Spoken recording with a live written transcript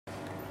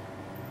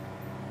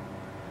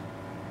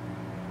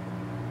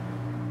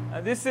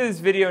This is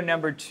video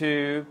number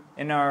 2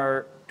 in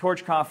our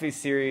Torch Coffee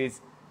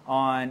series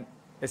on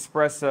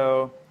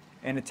espresso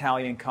and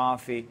Italian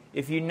coffee.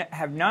 If you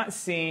have not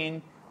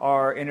seen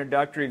our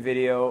introductory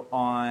video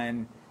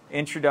on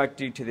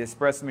introductory to the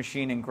espresso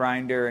machine and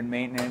grinder and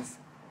maintenance,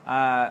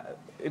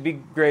 it'd be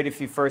great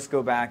if you first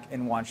go back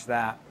and watch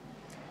that.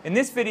 In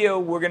this video,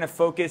 we're going to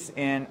focus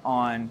in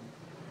on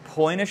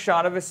pulling a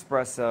shot of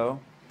espresso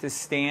to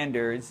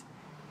standards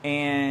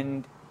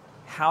and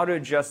how to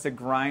adjust the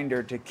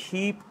grinder to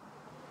keep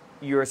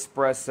your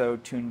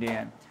espresso tuned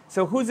in.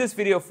 So who's this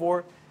video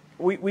for?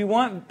 We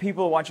want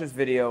people to watch this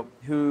video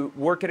who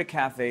work at a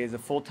cafe as a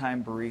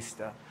full-time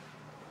barista.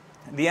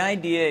 The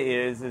idea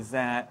is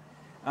that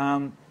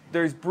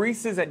there's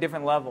baristas at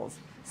different levels.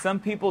 Some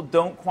people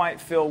don't quite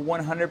feel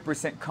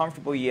 100%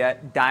 comfortable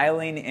yet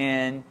dialing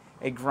in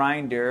a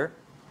grinder,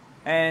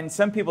 and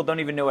some people don't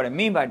even know what I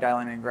mean by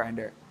dialing in a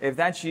grinder. If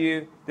that's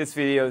you, this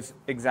video is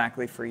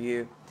exactly for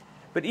you.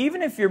 But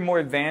even if you're more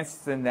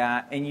advanced than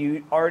that and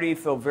you already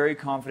feel very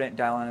confident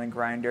dialing in a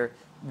grinder,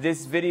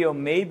 this video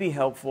may be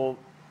helpful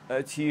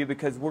to you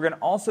because we're going to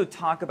also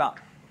talk about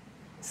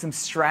some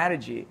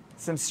strategies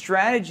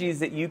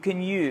that you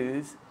can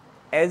use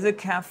as a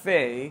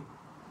cafe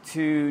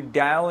to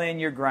dial in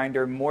your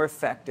grinder more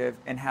effective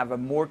and have a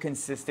more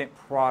consistent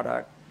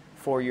product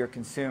for your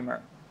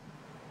consumer.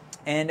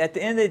 And at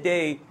the end of the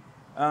day,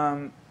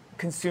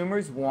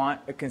 consumers want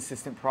a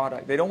consistent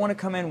product. They don't want to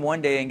come in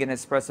one day and get an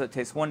espresso that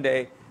tastes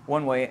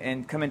one way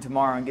and come in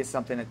tomorrow and get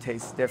something that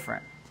tastes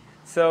different.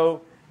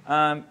 So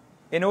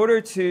in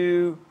order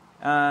to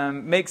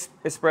make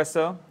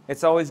espresso,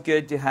 it's always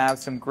good to have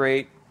some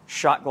great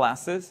shot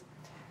glasses.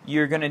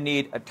 You're going to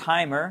need a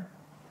timer,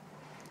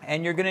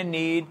 and you're going to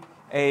need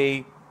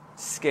a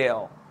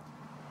scale.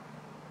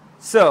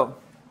 So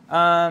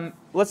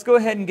let's go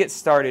ahead and get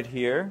started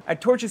here. At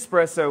Torch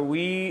Espresso,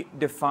 we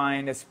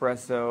define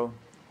espresso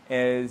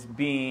as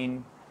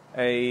being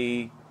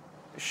a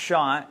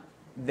shot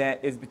that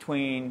is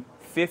between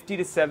 50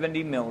 to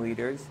 70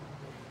 milliliters,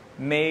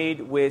 made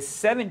with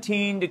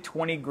 17 to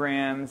 20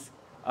 grams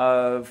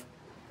of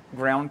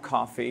ground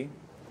coffee,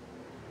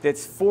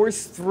 that's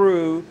forced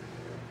through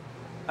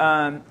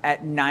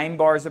at 9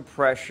 bars of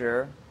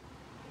pressure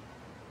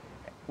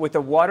with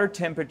a water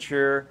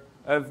temperature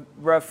of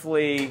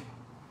roughly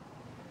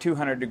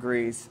 200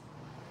 degrees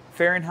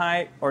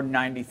Fahrenheit or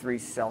 93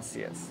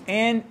 Celsius,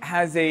 and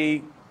has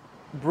a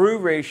brew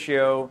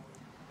ratio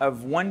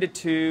of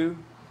 1:2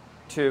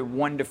 to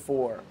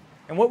 1:4.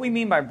 And what we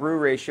mean by brew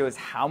ratio is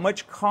how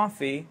much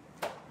coffee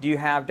do you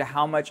have to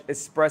how much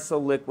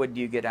espresso liquid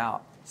do you get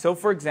out. So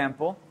for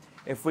example,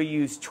 if we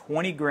use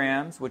 20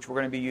 grams, which we're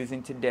going to be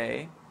using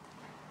today,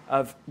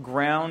 of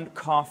ground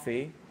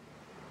coffee,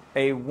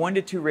 a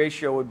 1:2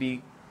 ratio would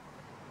be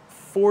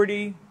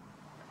 40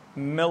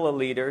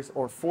 milliliters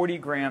or 40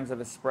 grams of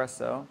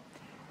espresso,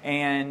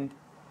 and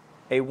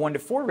a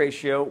 1:4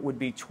 ratio would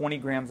be 20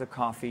 grams of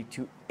coffee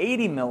to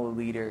 80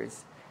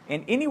 milliliters.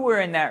 And anywhere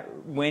in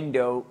that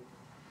window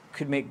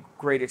could make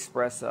great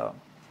espresso.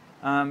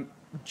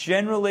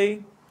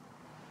 Generally,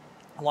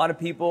 a lot of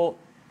people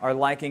are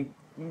liking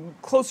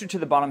closer to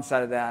the bottom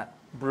side of that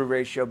brew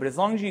ratio, but as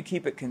long as you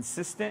keep it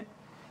consistent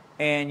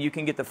and you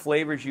can get the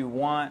flavors you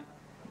want,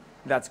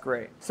 that's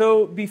great.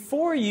 So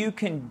before you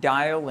can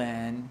dial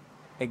in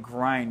a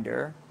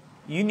grinder,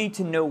 you need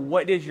to know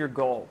what is your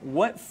goal.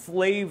 What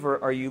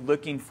flavor are you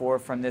looking for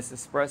from this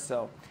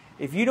espresso?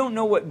 If you don't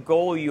know what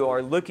goal you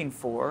are looking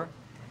for,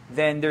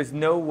 then there's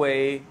no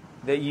way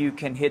that you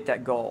can hit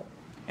that goal.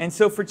 And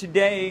so for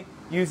today,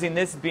 using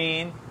this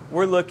bean,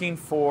 we're looking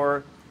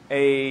for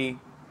a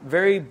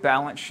very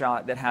balanced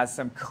shot that has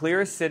some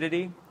clear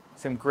acidity,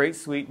 some great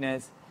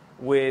sweetness,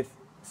 with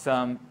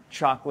some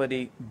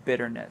chocolatey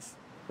bitterness.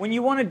 When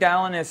you want to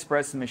dial in an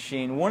espresso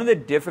machine, one of the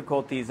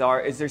difficulties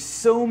is there's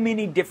so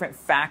many different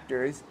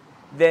factors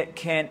that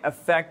can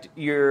affect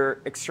your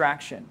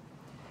extraction.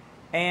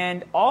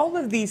 And all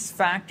of these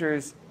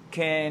factors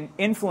can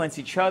influence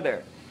each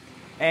other.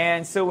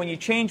 And so when you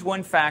change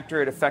one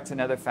factor, it affects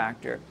another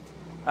factor.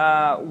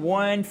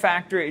 One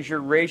factor is your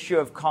ratio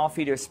of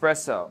coffee to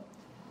espresso.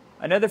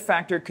 Another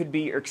factor could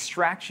be your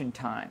extraction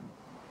time,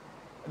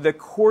 the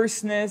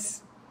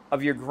coarseness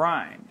of your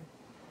grind,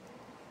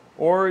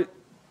 or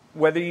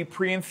whether you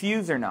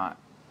pre-infuse or not,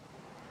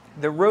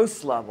 the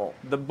roast level,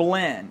 the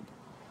blend,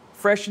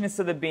 freshness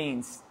of the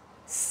beans,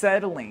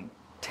 settling,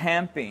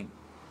 tamping,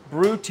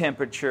 brew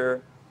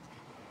temperature,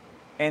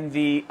 and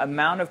the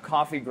amount of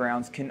coffee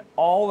grounds can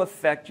all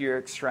affect your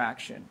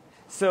extraction.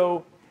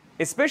 So,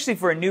 especially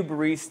for a new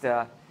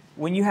barista,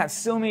 when you have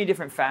so many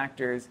different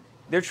factors,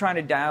 they're trying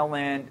to dial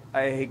in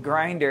a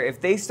grinder.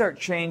 If they start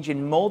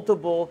changing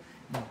multiple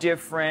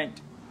different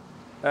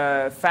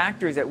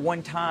factors at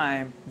one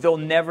time, they'll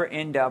never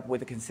end up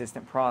with a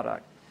consistent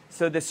product.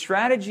 So the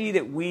strategy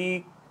that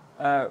we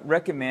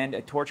recommend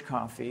at Torch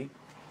Coffee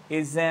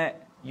is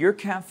that your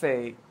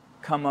cafe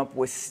come up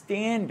with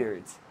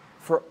standards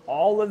for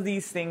all of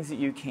these things that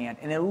you can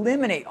and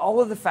eliminate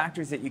all of the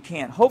factors that you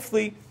can.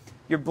 Hopefully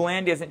your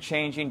blend isn't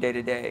changing day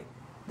to day.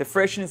 The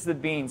freshness of the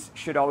beans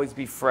should always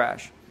be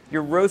fresh.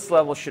 Your roast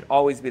level should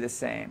always be the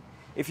same.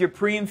 If you're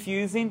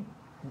pre-infusing,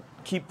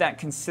 keep that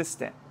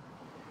consistent.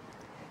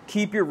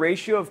 Keep your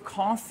ratio of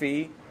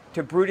coffee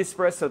to brewed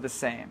espresso the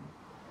same.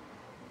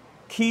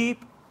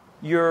 Keep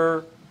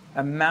your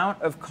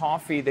amount of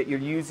coffee that you're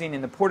using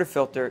in the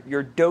portafilter,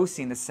 your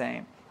dosing the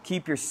same.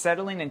 Keep your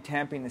settling and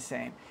tamping the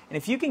same. And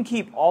if you can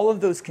keep all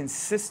of those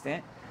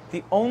consistent,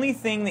 the only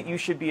thing that you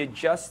should be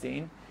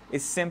adjusting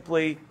is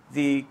simply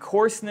the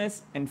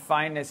coarseness and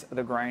fineness of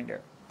the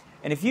grinder.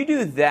 And if you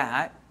do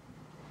that,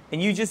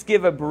 and you just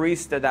give a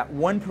barista that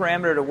one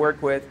parameter to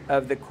work with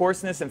of the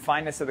coarseness and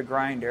fineness of the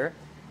grinder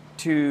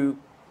to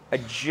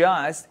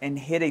adjust and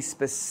hit a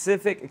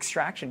specific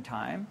extraction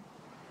time,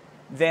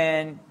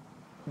 then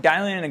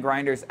dialing in a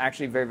grinder is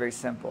actually very, very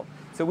simple.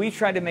 So we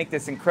tried to make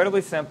this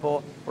incredibly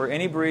simple where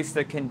any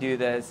barista can do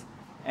this.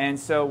 And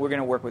so we're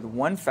going to work with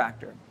one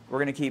factor. We're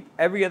going to keep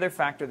every other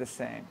factor the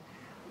same.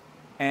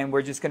 And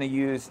we're just going to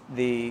use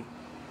the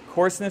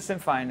coarseness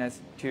and fineness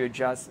to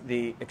adjust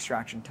the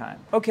extraction time.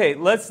 Okay,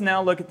 let's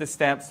now look at the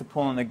steps to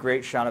pulling a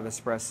great shot of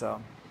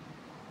espresso.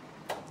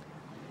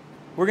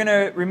 We're going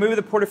to remove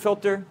the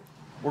portafilter.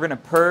 We're going to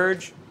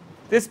purge.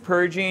 This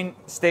purging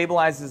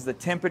stabilizes the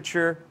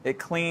temperature. It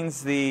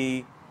cleans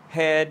the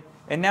head.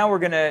 And now we're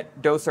going to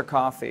dose our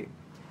coffee.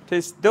 To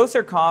dose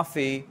our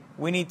coffee,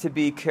 we need to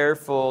be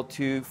careful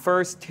to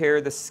first tare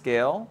the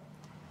scale,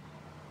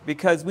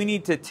 because we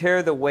need to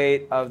tare the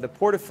weight of the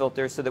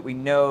portafilter so that we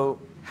know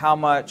how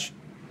much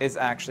is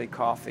actually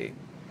coffee.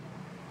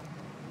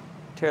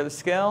 Tare the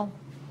scale.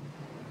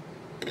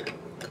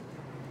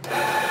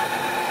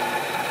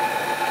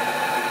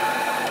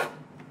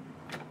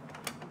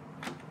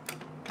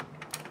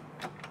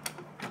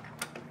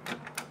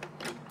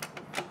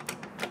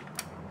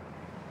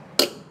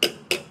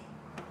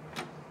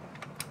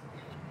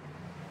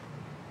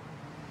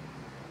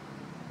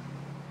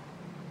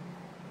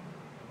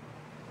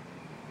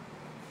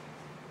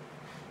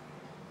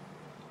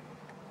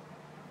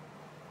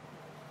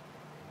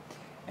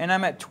 And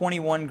I'm at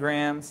 21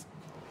 grams,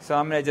 so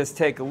I'm going to just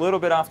take a little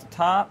bit off the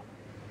top.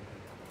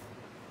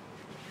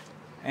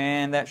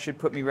 And that should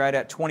put me right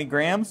at 20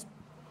 grams,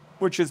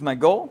 which is my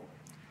goal.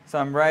 So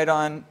I'm right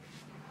on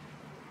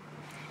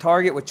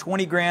target with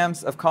 20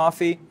 grams of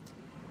coffee.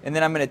 And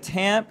then I'm going to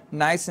tamp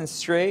nice and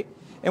straight.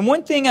 And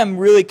one thing I'm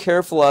really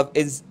careful of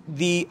is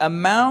the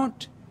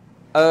amount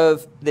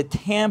of the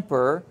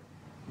tamper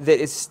that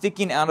is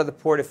sticking out of the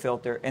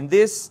portafilter. And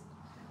this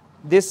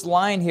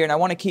line here, and I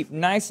want to keep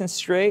nice and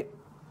straight.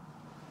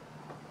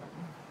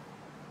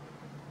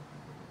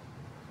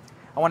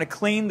 I want to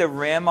clean the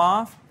rim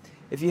off.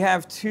 If you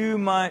have too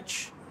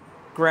much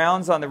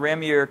grounds on the rim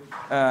of your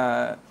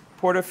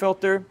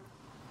portafilter,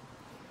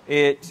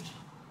 it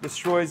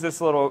destroys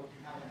this little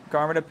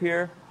garment up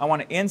here. I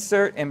want to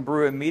insert and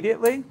brew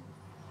immediately.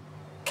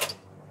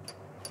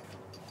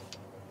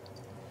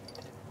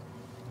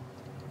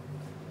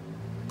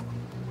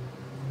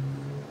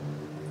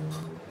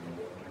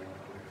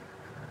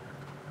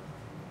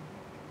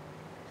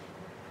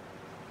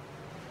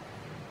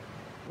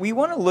 We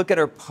want to look at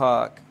our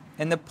puck.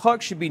 And the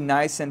puck should be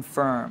nice and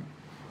firm,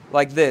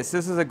 like this.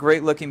 This is a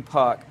great looking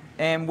puck.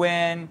 And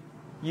when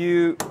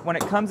it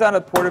comes out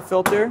of the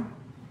portafilter,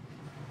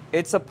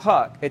 it's a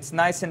puck. It's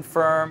nice and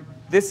firm.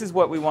 This is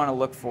what we want to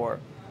look for.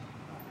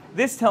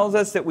 This tells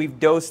us that we've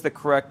dosed the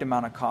correct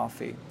amount of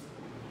coffee.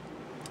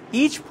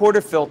 Each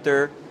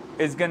portafilter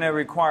is going to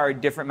require a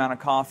different amount of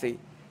coffee.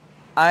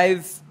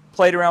 I've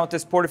played around with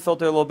this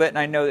portafilter a little bit, and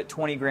I know that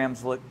 20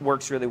 grams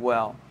works really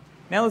well.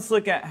 Now let's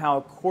look at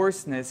how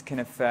coarseness can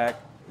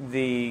affect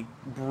the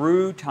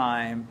brew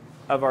time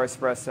of our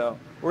espresso.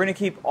 We're going to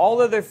keep all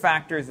other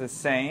factors the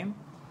same.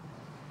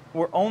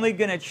 We're only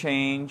going to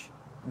change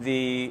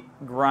the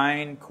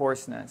grind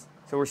coarseness.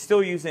 So we're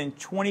still using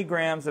 20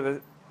 grams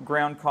of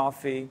ground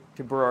coffee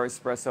to brew our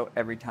espresso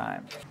every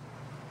time.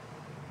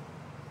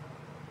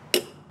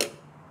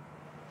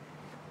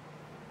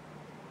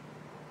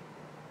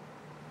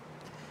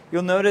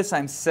 You'll notice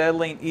I'm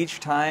settling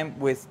each time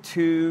with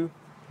 2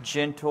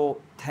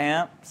 gentle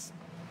tamps.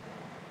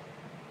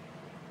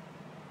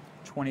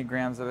 20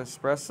 grams of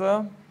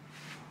espresso.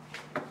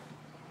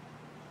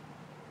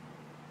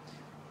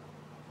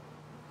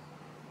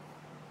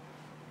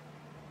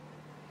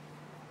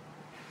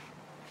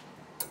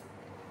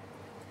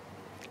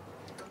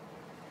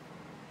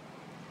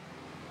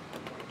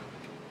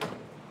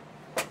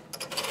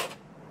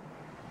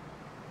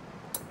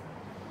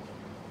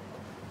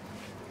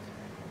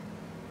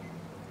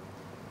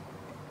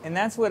 And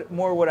that's what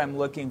I'm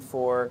looking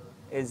for,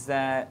 is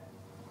that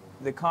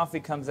the coffee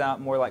comes out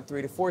more like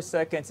 3 to 4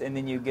 seconds, and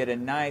then you get a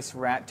nice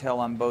rat tail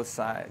on both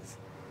sides.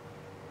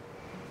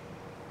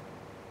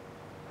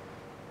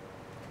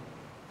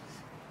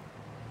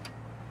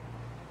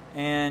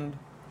 And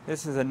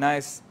this is a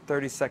nice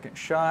 30-second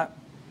shot.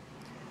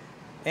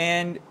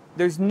 And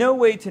there's no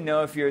way to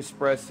know if your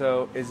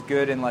espresso is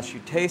good unless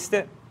you taste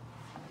it.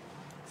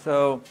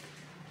 So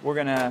we're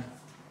going to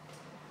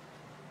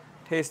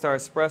taste our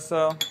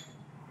espresso.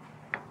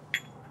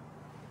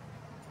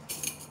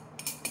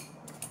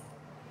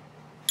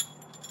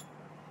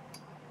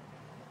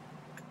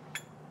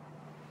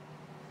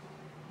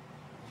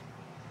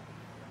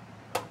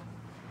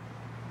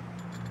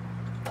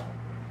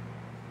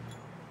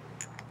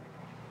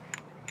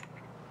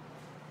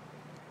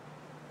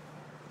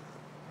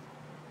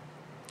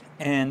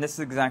 And this is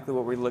exactly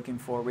what we're looking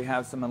for. We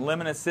have some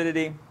lemon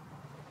acidity,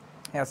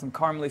 we have some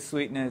caramely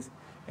sweetness,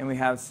 and we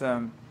have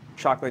some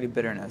chocolatey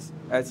bitterness.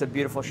 It's a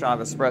beautiful shot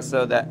of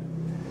espresso that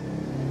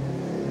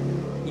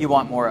you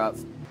want more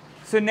of.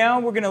 So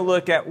now we're going to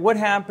look at what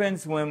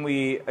happens when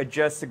we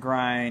adjust the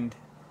grind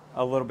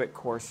a little bit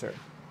coarser.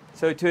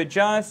 So to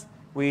adjust,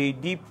 we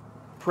deep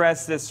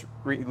press this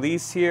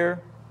release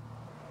here,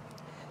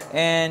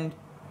 and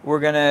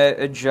we're going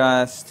to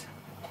adjust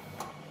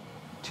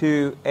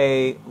to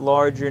a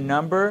larger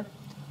number.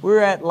 We're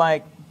at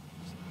like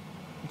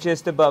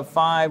just above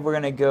 5. We're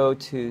going to go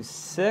to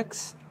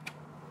 6,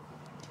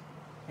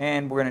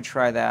 and we're going to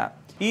try that.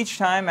 Each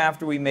time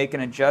after we make an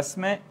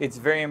adjustment, it's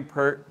very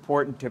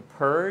important to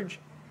purge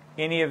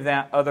any of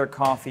that other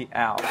coffee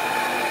out.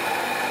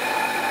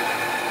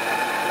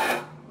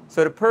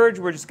 So to purge,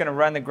 we're just going to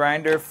run the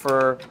grinder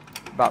for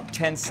about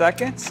 10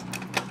 seconds.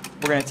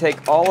 We're going to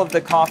take all of the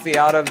coffee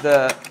out of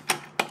the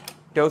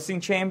dosing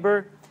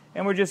chamber,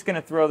 and we're just going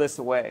to throw this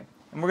away.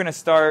 And we're going to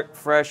start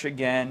fresh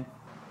again.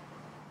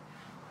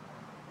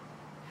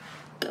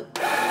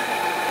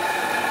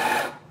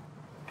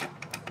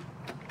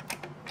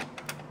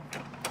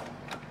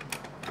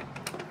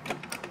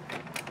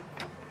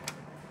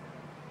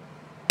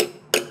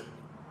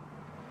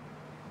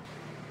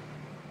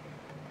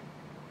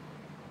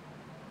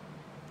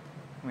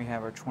 We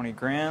have our 20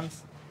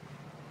 grams.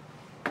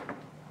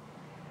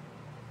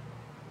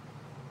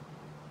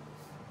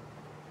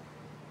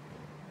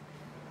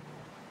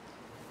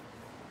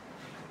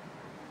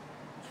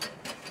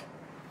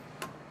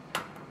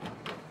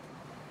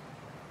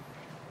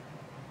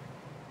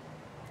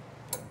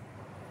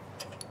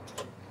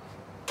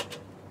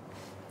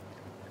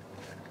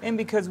 And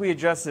because we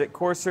adjusted it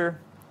coarser,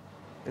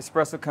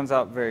 espresso comes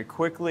out very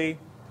quickly,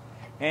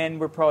 and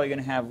we're probably going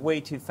to have way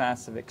too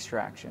fast of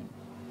extraction.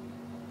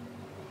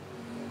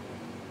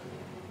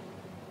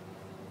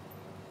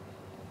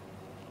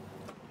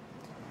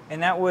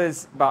 And that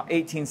was about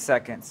 18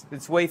 seconds.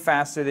 It's way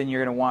faster than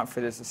you're going to want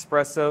for this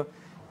espresso.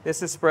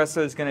 This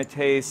espresso is going to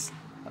taste,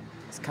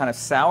 it's kind of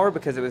sour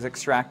because it was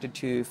extracted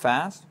too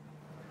fast.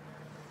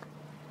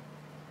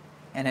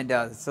 And it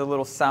does. It's a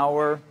little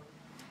sour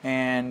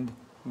and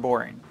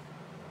boring.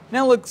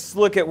 Now let's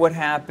look at what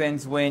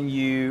happens when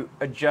you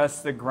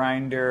adjust the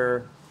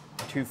grinder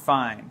to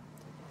fine.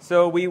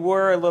 So we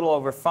were a little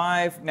over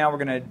 5. Now we're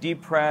going to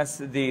depress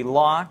the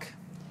lock,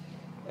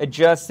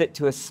 adjust it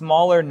to a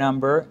smaller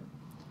number,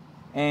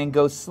 and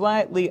go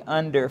slightly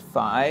under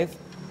 5.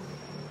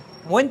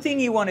 One thing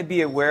you want to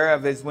be aware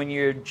of is when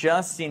you're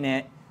adjusting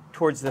it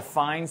towards the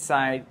fine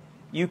side,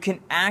 you can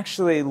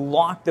actually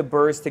lock the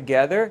burrs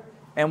together,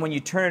 and when you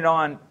turn it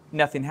on,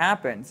 nothing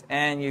happens,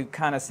 and you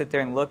kind of sit there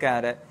and look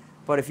at it.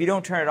 But if you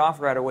don't turn it off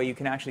right away, you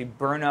can actually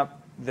burn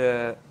up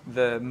the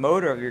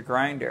motor of your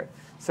grinder.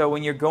 So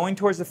when you're going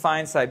towards the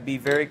fine side, be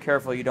very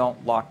careful you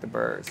don't lock the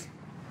burrs,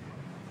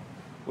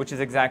 which is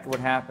exactly what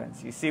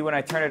happens. You see when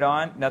I turn it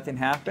on, nothing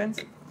happens.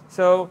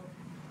 So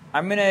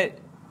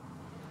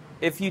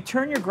if you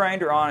turn your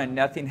grinder on and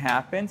nothing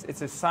happens,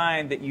 it's a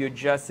sign that you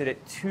adjusted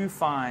it too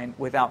fine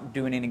without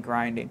doing any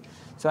grinding.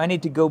 So I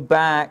need to go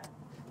back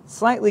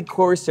slightly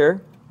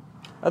coarser,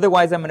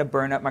 otherwise I'm going to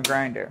burn up my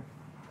grinder.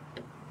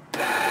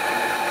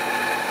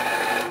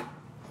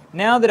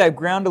 Now that I've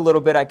ground a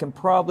little bit, I can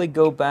probably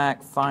go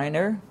back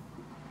finer,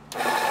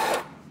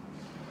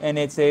 and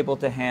it's able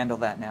to handle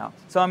that now.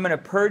 So I'm going to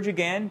purge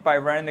again by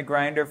running the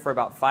grinder for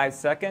about 5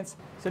 seconds.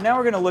 So now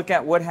we're going to look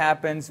at what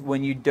happens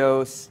when you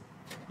dose.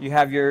 You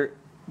have your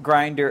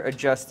grinder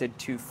adjusted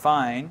to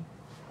fine.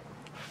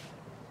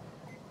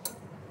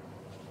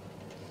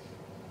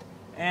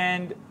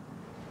 And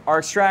our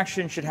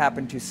extraction should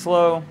happen to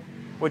slow,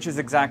 which is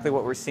exactly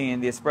what we're seeing.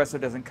 The espresso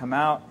doesn't come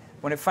out.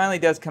 When it finally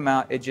does come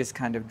out, it just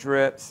kind of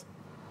drips.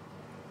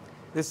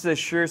 This is a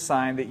sure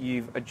sign that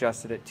you've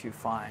adjusted it too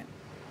fine.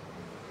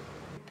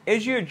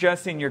 As you're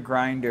adjusting your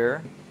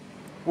grinder,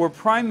 we're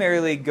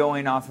primarily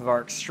going off of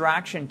our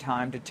extraction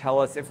time to tell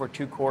us if we're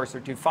too coarse or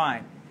too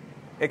fine.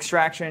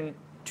 Extraction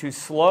too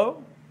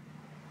slow,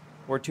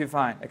 we're too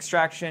fine.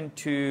 Extraction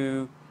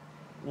too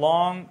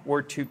long,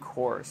 we're too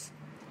coarse.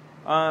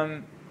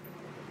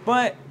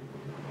 But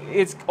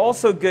it's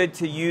also good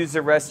to use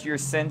the rest of your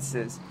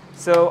senses.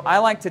 So I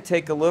like to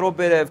take a little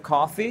bit of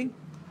coffee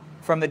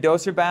from the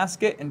doser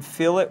basket and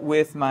fill it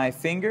with my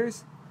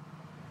fingers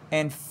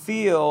and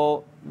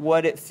feel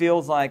what it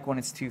feels like when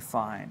it's too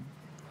fine.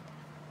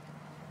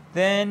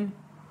 Then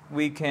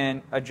we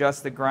can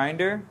adjust the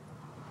grinder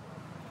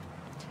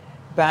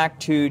back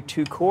to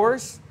too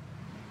coarse.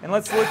 And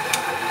let's look.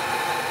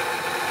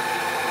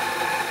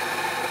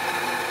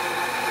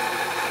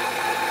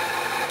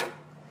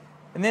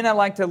 And then I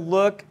like to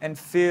look and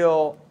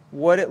feel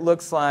what it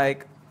looks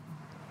like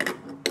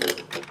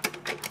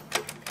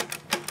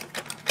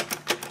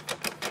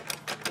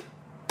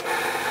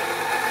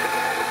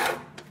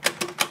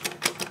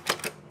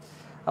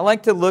I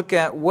like to look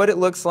at what it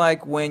looks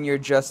like when you're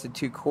adjusted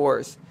too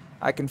coarse.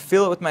 I can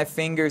feel it with my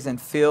fingers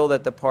and feel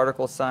that the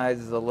particle size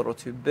is a little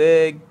too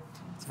big.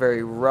 It's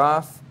very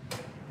rough.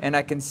 And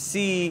I can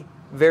see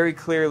very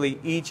clearly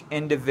each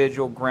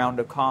individual ground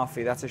of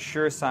coffee. That's a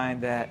sure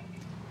sign that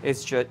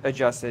it's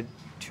adjusted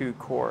to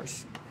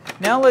coarse.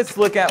 Now let's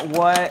look at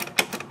what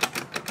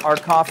our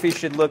coffee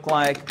should look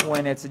like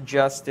when it's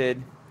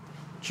adjusted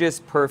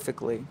just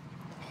perfectly.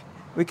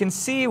 We can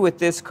see with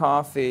this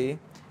coffee,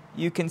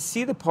 you can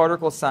see the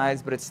particle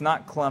size, but it's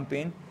not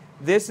clumping.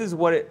 This is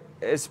what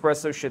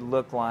espresso should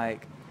look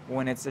like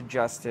when it's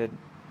adjusted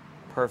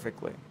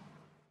perfectly.